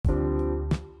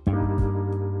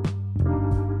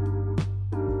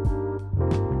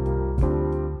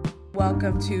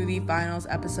welcome to the finals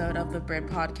episode of the Brit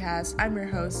podcast. I'm your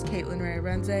host, Caitlin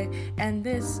Ray-Renze, and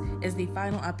this is the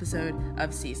final episode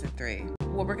of Season 3.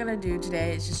 What we're going to do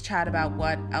today is just chat about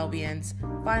what LBN's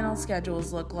final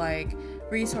schedules look like,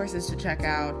 resources to check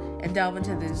out, and delve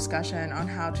into the discussion on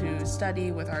how to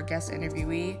study with our guest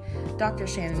interviewee, Dr.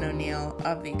 Shannon ONeill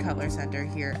of the Cutler Center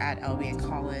here at LBN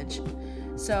College.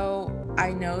 So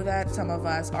I know that some of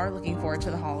us are looking forward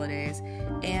to the holidays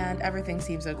and everything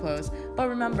seems so close, but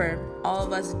remember, all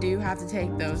of us do have to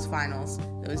take those finals,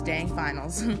 those dang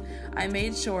finals. I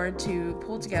made sure to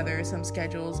pull together some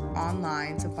schedules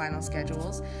online, some final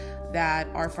schedules that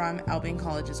are from LBN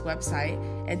College's website,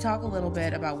 and talk a little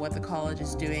bit about what the college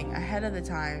is doing ahead of the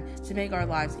time to make our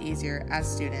lives easier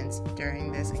as students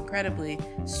during this incredibly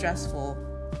stressful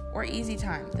or easy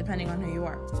time, depending on who you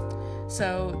are.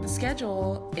 So the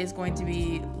schedule is going to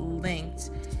be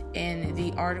linked in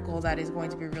the article that is going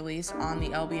to be released on the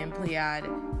LBN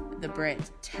Pleiad, the Brit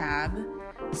tab.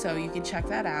 So you can check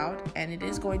that out, and it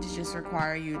is going to just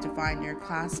require you to find your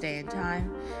class day and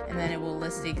time, and then it will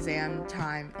list the exam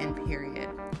time and period.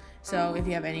 So if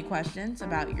you have any questions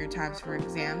about your times for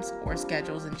exams or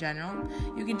schedules in general,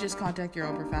 you can just contact your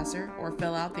own professor or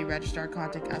fill out the Registrar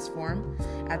Contact Us form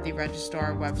at the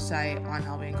Registrar website on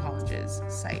LBN College's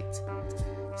site.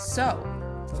 So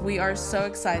we are so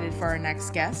excited for our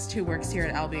next guest, who works here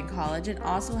at LBN College and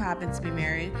also happens to be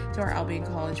married to our LBN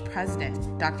College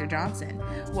president, Dr. Johnson.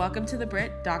 Welcome to the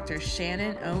Brit, Dr.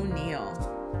 Shannon ONeill.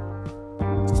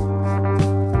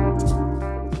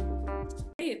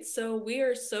 Great. So we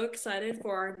are so excited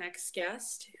for our next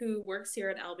guest, who works here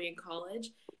at LBN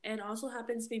College and also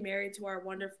happens to be married to our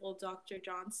wonderful Dr.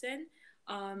 Johnson.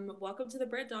 Welcome to the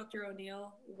Brit, Dr.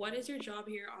 ONeill. What is your job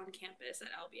here on campus at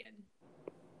LBN?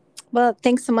 Well,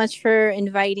 thanks so much for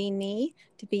inviting me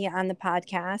to be on the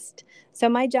podcast. So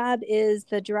my job is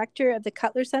the director of the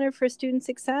Cutler Center for Student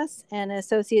Success and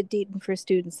associate dean for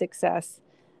student success.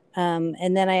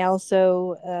 And then I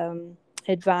also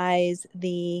advise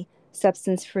the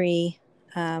substance-free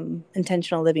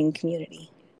intentional living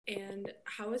community. And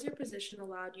how has your position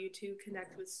allowed you to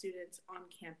connect with students on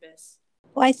campus?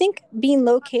 Well, I think being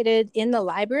located in the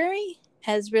library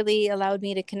has really allowed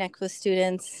me to connect with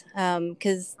students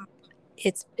because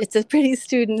it's a pretty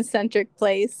student-centric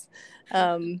place.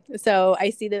 So I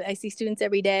see students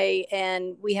every day,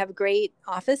 and we have great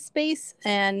office space.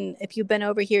 And if you've been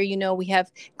over here, you know we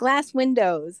have glass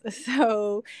windows.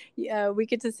 So we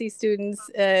get to see students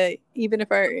even if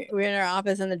we're in our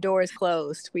office and the door is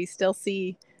closed. We still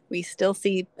see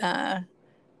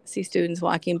students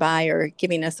walking by or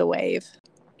giving us a wave.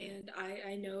 And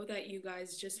I know that you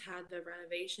guys just had the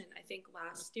renovation, I think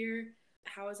last year.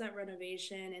 How is that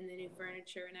renovation and the new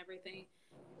furniture and everything,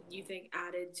 you think,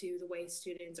 added to the way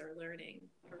students are learning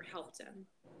or helped them?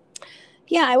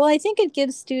 Yeah, well, I think it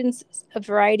gives students a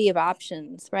variety of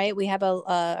options, right? We have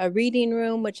a reading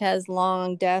room, which has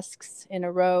long desks in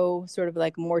a row, sort of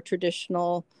like more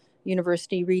traditional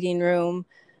university reading room.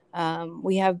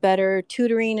 We have better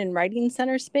tutoring and writing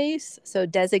center space, so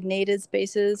designated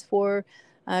spaces for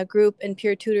group and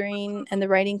peer tutoring and the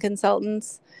writing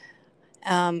consultants.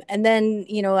 And then,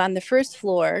 on the first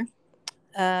floor,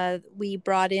 we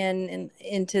brought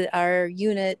into our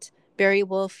unit Barry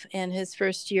Wolf and his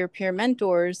first year peer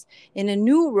mentors in a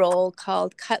new role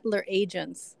called Cutler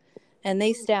Agents. And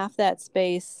they staff that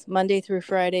space Monday through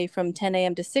Friday from 10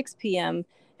 a.m. to 6 p.m.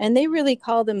 And they really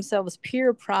call themselves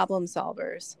peer problem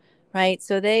solvers, right?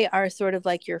 So they are sort of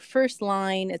like your first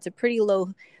line. It's a pretty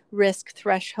low risk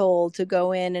threshold to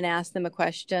go in and ask them a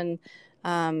question.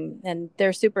 And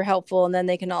they're super helpful. And then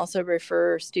they can also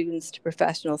refer students to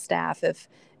professional staff if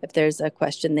there's a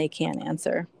question they can't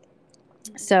answer.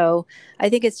 So I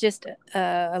think it's just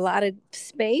a lot of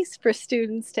space for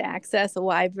students to access a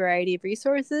wide variety of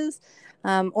resources,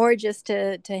 or just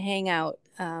to hang out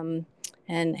and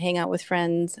hang out with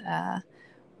friends,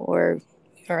 or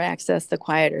access the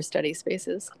quieter study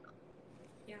spaces.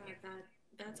 Yeah,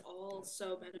 that's all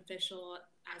so beneficial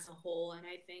as a whole. And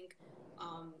I think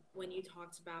when you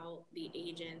talked about the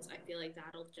agents, I feel like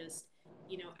that'll just,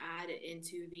 add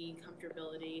into the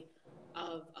comfortability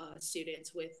of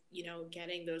students with,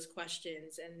 getting those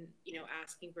questions and,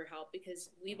 asking for help, because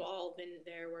we've all been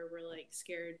there where we're like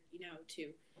scared,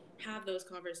 to have those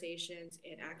conversations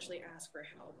and actually ask for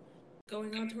help.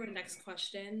 Going on to our next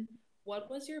question, what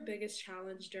was your biggest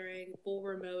challenge during full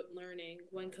remote learning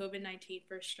when COVID-19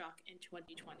 first struck in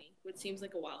 2020, which seems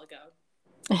like a while ago?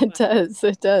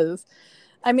 It does.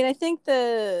 I mean, I think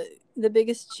the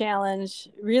biggest challenge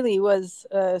really was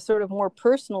sort of more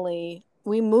personally.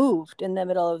 We moved in the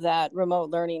middle of that remote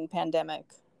learning pandemic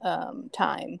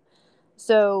time.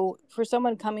 So for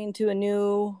someone coming to a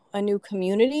new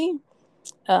community,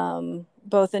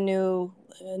 both a new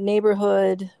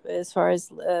neighborhood as far as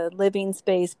living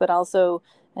space, but also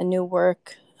a new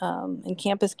work and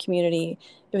campus community,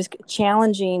 it was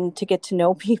challenging to get to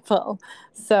know people.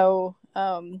 So,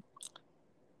 and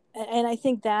I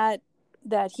think that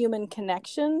human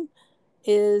connection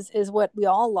is what we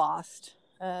all lost,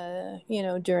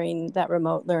 during that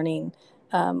remote learning,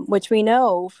 which we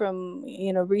know from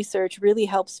research really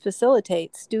helps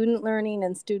facilitate student learning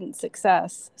and student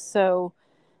success. So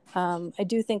I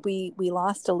do think we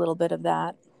lost a little bit of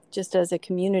that just as a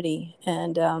community,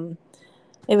 and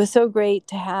it was so great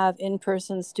to have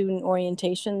in-person student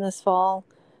orientation this fall.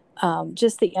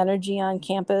 Just the energy on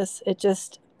campus,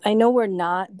 I know we're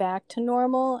not back to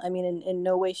normal. I mean, in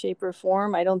no way, shape, or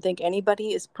form. I don't think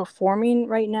anybody is performing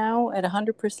right now at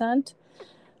 100%.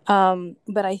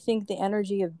 But I think the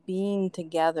energy of being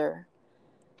together,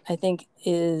 I think,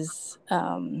 is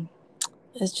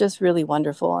just really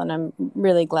wonderful, and I'm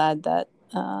really glad that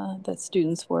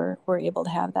students were able to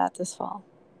have that this fall.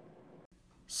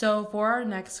 So, for our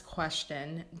next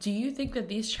question, do you think that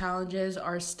these challenges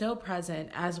are still present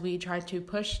as we try to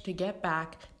push to get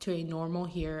back to a normal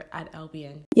here at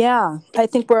LBN? Yeah, I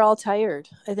think we're all tired.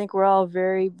 I think we're all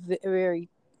very, very,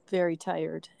 very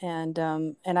tired, and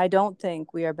I don't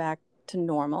think we are back to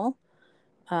normal,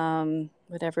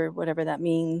 whatever that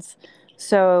means.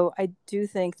 So I do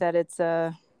think that it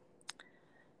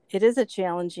is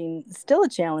still a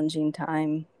challenging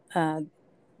time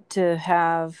to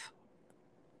have,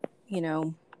 you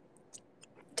know,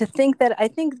 to think that I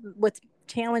think what's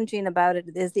challenging about it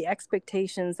is the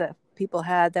expectations that people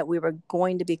had that we were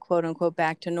going to be quote unquote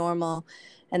back to normal,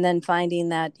 and then finding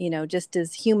that just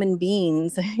as human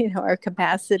beings our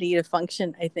capacity to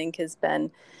function, I think, has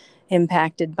been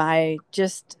impacted by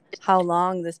just how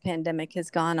long this pandemic has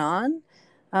gone on,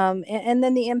 and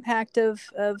then the impact of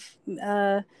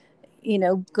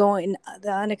going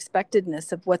the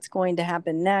unexpectedness of what's going to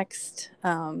happen next.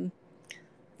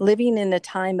 Living in a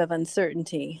time of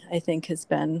uncertainty, I think, has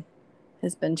been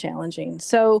challenging.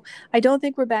 So I don't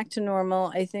think we're back to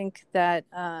normal. I think that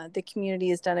the community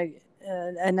has done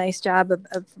a nice job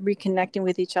of reconnecting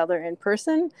with each other in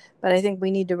person, but I think we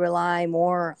need to rely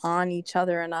more on each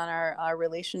other and on our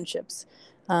relationships,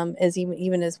 as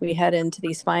even as we head into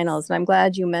these finals. And I'm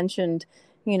glad you mentioned,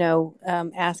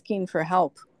 asking for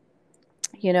help.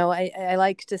 I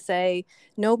like to say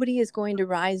nobody is going to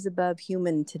rise above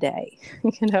human today,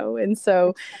 and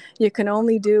so you can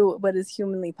only do what is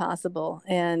humanly possible.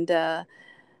 And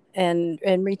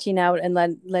reaching out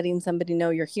and letting somebody know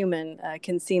you're human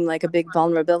can seem like a big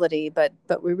vulnerability, but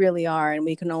we really are, and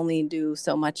we can only do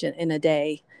so much in a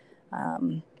day.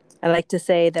 I like to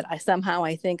say that I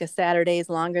think a Saturday is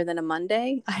longer than a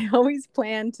Monday. I always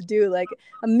plan to do like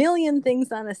a million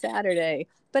things on a Saturday,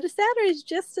 but a Saturday is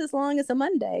just as long as a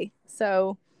Monday.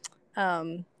 So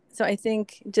I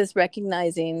think just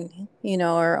recognizing,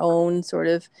 our own sort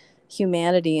of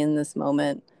humanity in this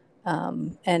moment,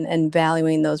 and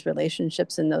valuing those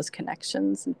relationships and those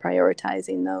connections and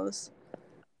prioritizing those,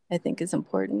 I think, is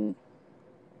important.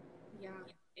 Yeah.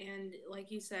 And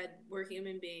like you said, we're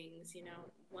human beings,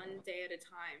 one day at a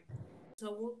time.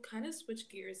 So we'll kind of switch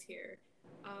gears here.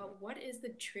 What is the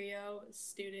TRIO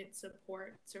Student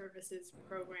Support Services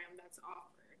program that's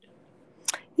offered?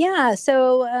 Yeah,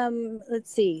 so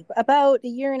let's see. About a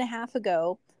year and a half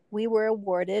ago, we were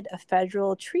awarded a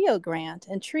federal TRIO grant,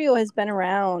 and TRIO has been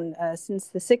around since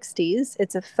the 60s.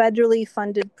 It's a federally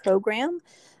funded program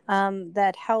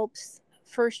that helps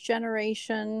first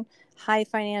generation, high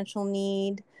financial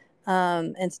need,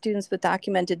 and students with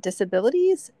documented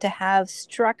disabilities to have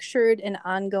structured and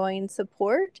ongoing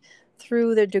support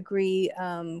through their degree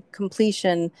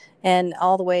completion and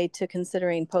all the way to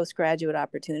considering postgraduate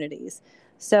opportunities.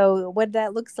 So what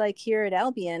that looks like here at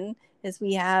Albion is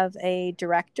we have a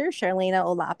director, Charlena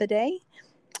Olapide.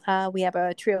 We have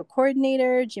a TRIO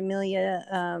coordinator,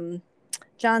 Jamelia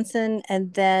Johnson,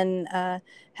 and then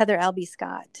Heather Albee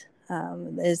Scott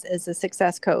is a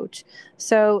success coach.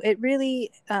 So it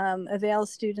really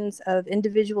avails students of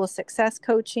individual success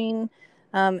coaching,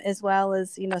 as well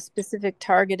as specific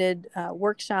targeted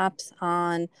workshops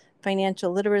on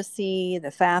financial literacy, the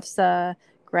FAFSA,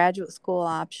 graduate school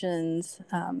options,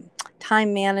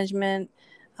 time management,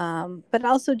 but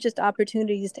also just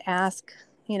opportunities to ask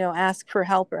for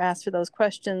help or ask for those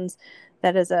questions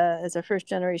that as a first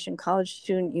generation college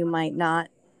student, you might not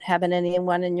have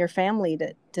anyone in your family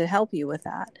to help you with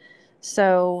that.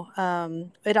 So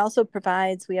it also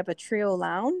provides, we have a TRIO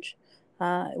lounge,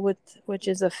 which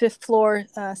is a fifth floor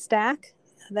stack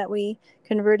that we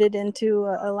converted into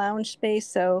a lounge space.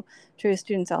 So TRIO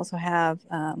students also have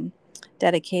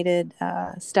dedicated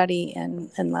study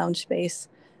and lounge space,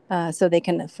 so they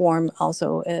can form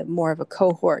also more of a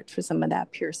cohort for some of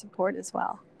that peer support as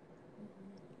well.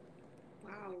 Mhm.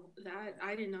 Wow, that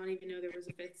I did not even know there was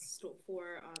a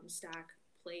floor stack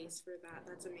place for that.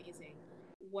 That's amazing.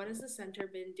 What has the center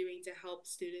been doing to help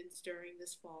students during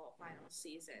this fall final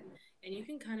season? And you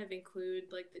can kind of include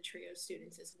like the trio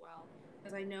students as well,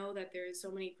 because I know that there is so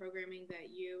many programming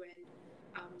that you and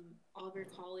all of your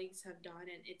colleagues have done,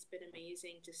 and it's been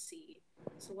amazing to see.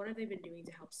 So, what have they been doing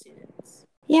to help students?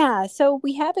 Yeah, so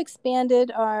we have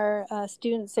expanded our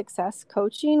student success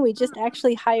coaching. We just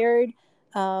actually hired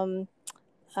um,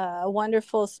 a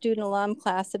wonderful student alum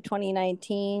class of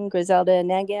 2019, Griselda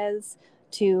Neguez,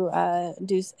 to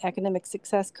do academic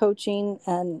success coaching.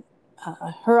 And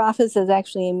her office is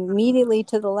actually immediately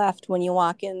to the left when you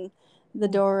walk in the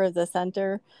door of the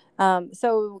center.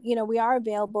 So, we are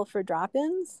available for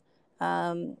drop-ins.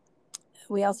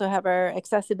 We also have our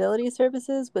accessibility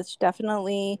services, which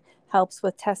definitely helps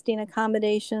with testing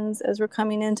accommodations as we're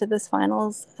coming into this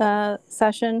finals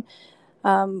session.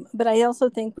 But I also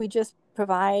think we just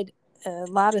provide a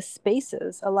lot of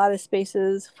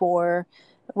spaces for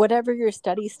whatever your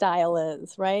study style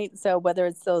is, right? So whether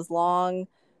it's those long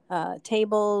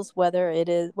tables, whether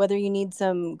you need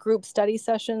some group study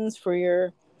sessions for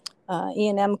your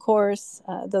E&M course,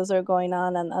 those are going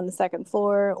on the second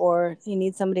floor, or you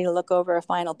need somebody to look over a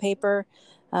final paper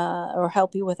or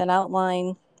help you with an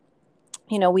outline.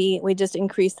 We just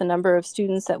increase the number of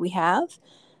students that we have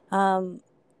um,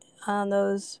 on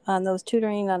those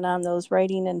tutoring and on those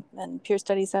writing and peer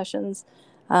study sessions.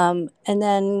 And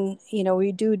then,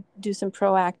 we do some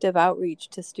proactive outreach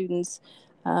to students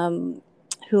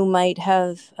who might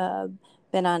have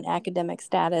been on academic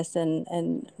status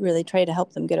and really try to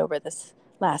help them get over this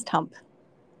last hump.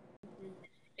 Mhm.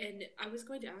 And I was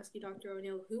going to ask you, Dr.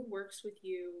 O'Neill, who works with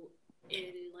you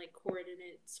in like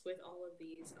coordinates with all of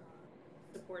these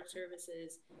support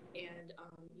services and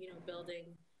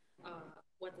building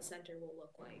what the center will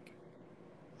look like.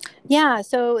 Yeah,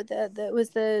 so it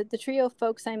was the trio of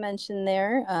folks I mentioned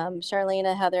there,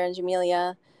 Charlena, Heather, and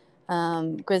Jamelia.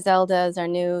 Griselda is our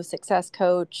new success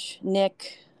coach.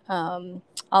 Nick,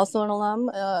 also an alum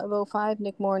of '05,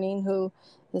 Nick Morning, who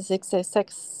is a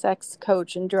success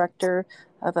coach and director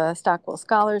of a Stockwell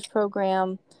Scholars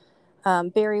Program.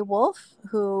 Barry Wolf,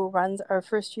 who runs our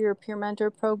first year peer mentor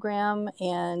program,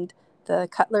 and the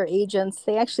Cutler Agents.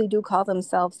 They actually do call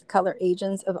themselves the Cutler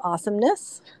Agents of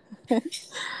Awesomeness.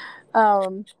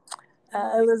 um,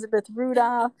 Elizabeth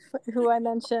Rudolph, who I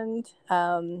mentioned,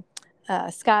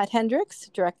 Scott Hendricks,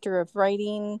 Director of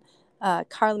Writing,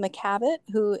 Carla McCavitt,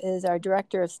 who is our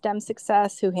Director of STEM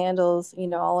Success, who handles,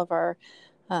 all of our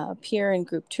peer and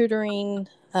group tutoring,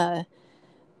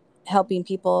 helping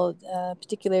people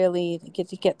particularly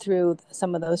get through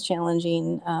some of those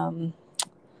challenging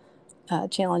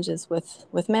challenges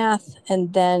with math,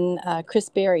 and then Chris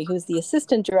Berry, who's the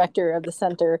assistant director of the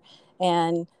center,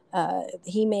 and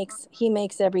he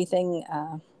makes everything.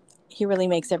 He really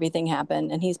makes everything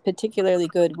happen, and he's particularly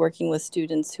good working with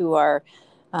students who are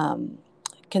um,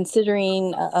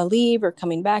 considering a leave or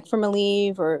coming back from a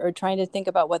leave, or trying to think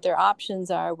about what their options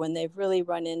are when they've really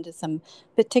run into some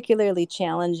particularly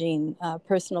challenging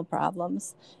personal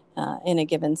problems in a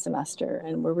given semester.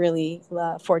 And we're really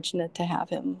fortunate to have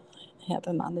him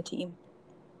on the team.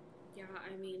 Yeah,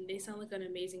 I mean, they sound like an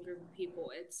amazing group of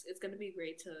people. It's going to be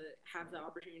great to have the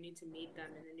opportunity to meet them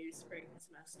in the new spring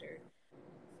semester.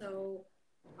 So,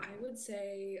 I would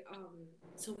say,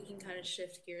 so we can kind of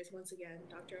shift gears once again,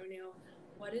 Dr. O'Neill.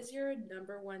 What is your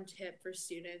number one tip for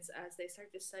students as they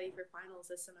start to study for finals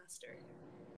this semester?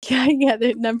 Yeah,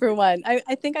 the number one.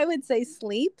 I think I would say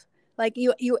sleep. Like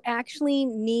you actually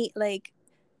need, like,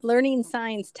 learning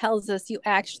science tells us you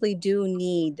actually do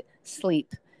need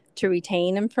sleep to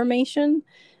retain information.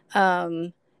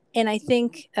 Um, and I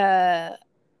think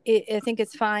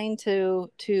it's fine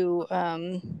to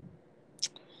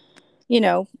you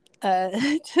know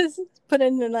just put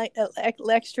in like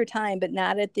extra time, but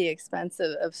not at the expense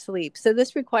of sleep. So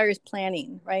this requires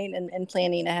planning, right? And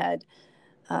planning ahead.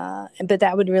 But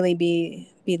that would really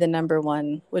be the number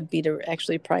one, would be to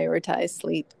actually prioritize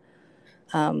sleep,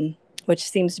 which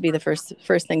seems to be the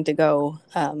first thing to go.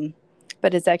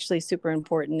 But it's actually super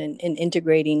important in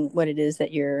integrating what it is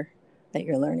that you're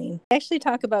learning. I actually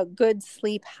talk about good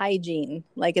sleep hygiene.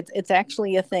 Like it's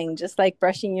actually a thing, just like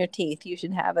brushing your teeth. You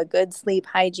should have a good sleep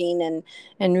hygiene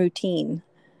and routine.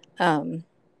 Um,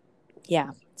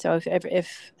 yeah. So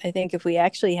if I think if we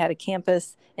actually had a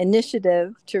campus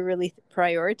initiative to really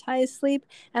prioritize sleep,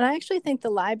 and I actually think the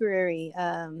library,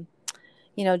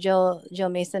 Jill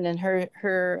Mason and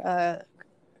her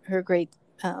great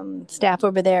staff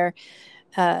over there,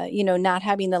 not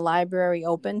having the library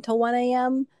open till 1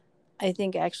 a.m., I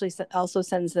think actually also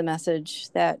sends the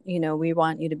message that, we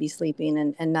want you to be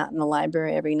sleeping and not in the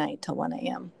library every night till 1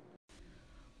 a.m.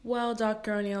 Well,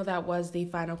 Dr. ONeill, that was the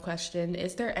final question.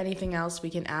 Is there anything else we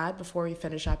can add before we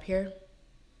finish up here?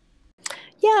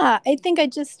 Yeah, I think I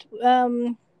just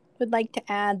would like to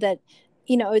add that,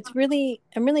 I'm really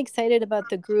excited about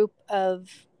the group of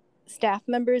staff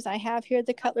members I have here at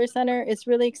the Cutler Center. It's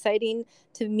really exciting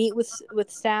to meet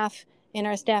with staff in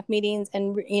our staff meetings.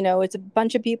 And, it's a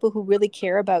bunch of people who really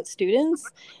care about students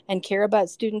and care about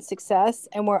student success.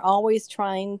 And we're always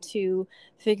trying to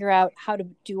figure out how to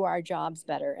do our jobs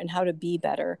better and how to be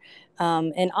better.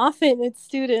 And often it's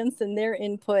students and their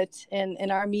input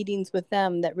and our meetings with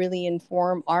them that really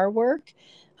inform our work.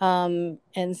 And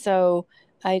so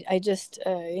I just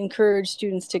encourage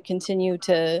students to continue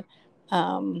to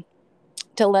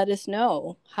let us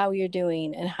know how you're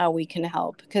doing and how we can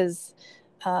help, because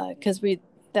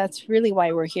that's really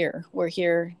why we're here. We're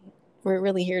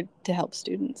really here to help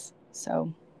students.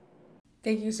 So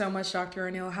thank you so much, Dr.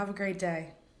 ONeill. Have a great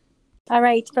day. All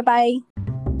right. Bye-bye.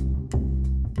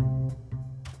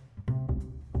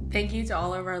 Thank you to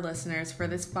all of our listeners for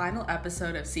this final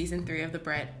episode of Season 3 of The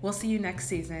Brit. We'll see you next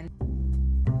season.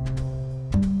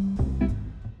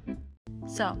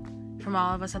 So, from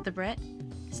all of us at The Brit,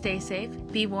 stay safe,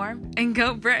 be warm, and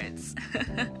go Brits!